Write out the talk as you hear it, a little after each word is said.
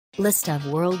List of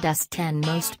World's 10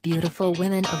 Most Beautiful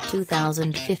Women of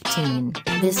 2015.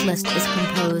 This list is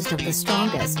composed of the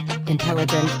strongest,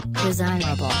 intelligent,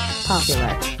 desirable,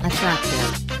 popular,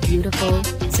 attractive, beautiful,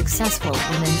 successful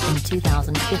women in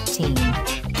 2015.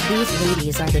 These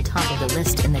ladies are the top of the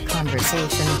list in the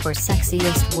conversation for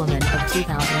Sexiest Woman of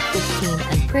 2015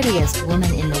 and Prettiest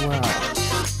Woman in the World.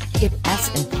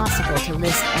 It's impossible to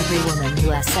list every woman who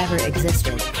has ever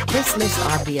existed. This list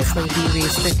obviously be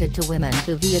restricted to women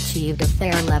who've achieved a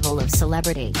fair level of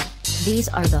celebrity. These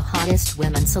are the hottest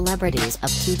women celebrities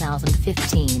of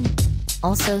 2015.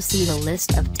 Also see the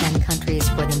list of 10 countries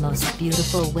for the most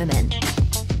beautiful women.